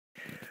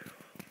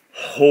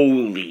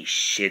Holy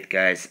shit,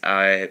 guys.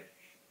 I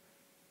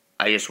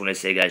just want to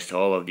say, guys, to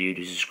all of you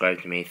to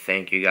subscribe to me,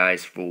 thank you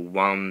guys for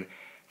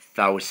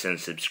 1,000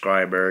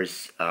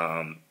 subscribers.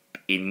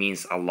 It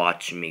means a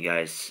lot to me,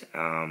 guys,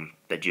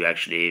 that you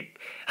actually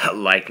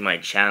like my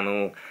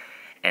channel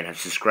and have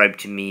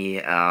subscribed to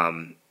me.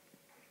 I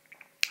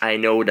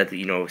know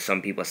that,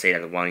 some people say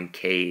that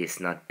 1K is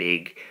not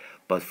big,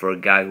 but for a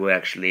guy who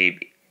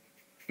actually,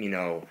 you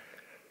know,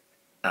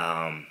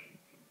 um,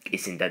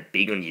 isn't that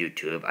big on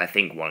YouTube, I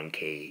think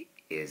 1K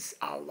is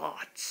a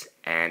lot.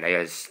 And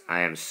I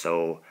am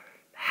so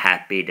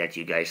happy that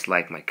you guys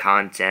like my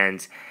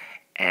content,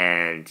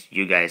 and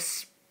you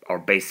guys are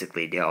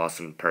basically the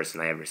awesome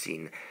person I ever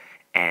seen.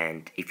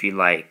 And if you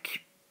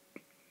like,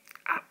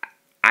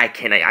 I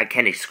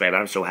can't describe.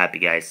 I'm so happy,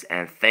 guys,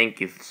 and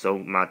thank you so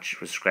much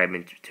for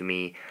subscribing to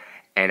me.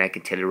 And I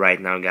can tell you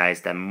right now,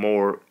 guys, that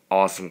more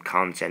awesome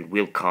content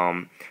will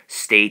come.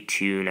 Stay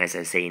tuned, as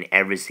I say in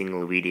every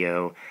single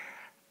video.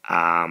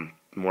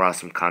 More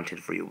awesome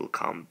content for you will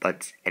come.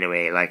 But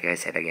anyway, like I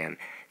said again,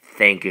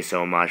 thank you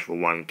so much for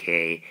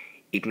 1K.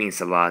 It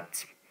means a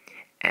lot.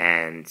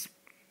 And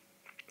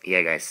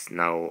yeah, guys,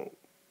 now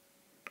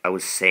I will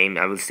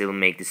still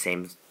make the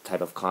same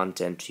type of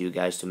content to you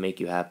guys to make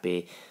you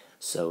happy.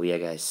 So yeah,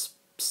 guys,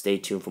 stay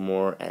tuned for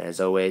more. And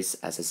as always,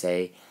 as I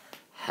say,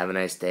 have a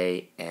nice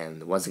day.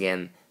 And once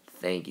again,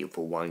 thank you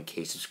for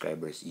 1K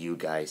subscribers. You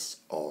guys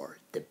are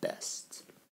the best.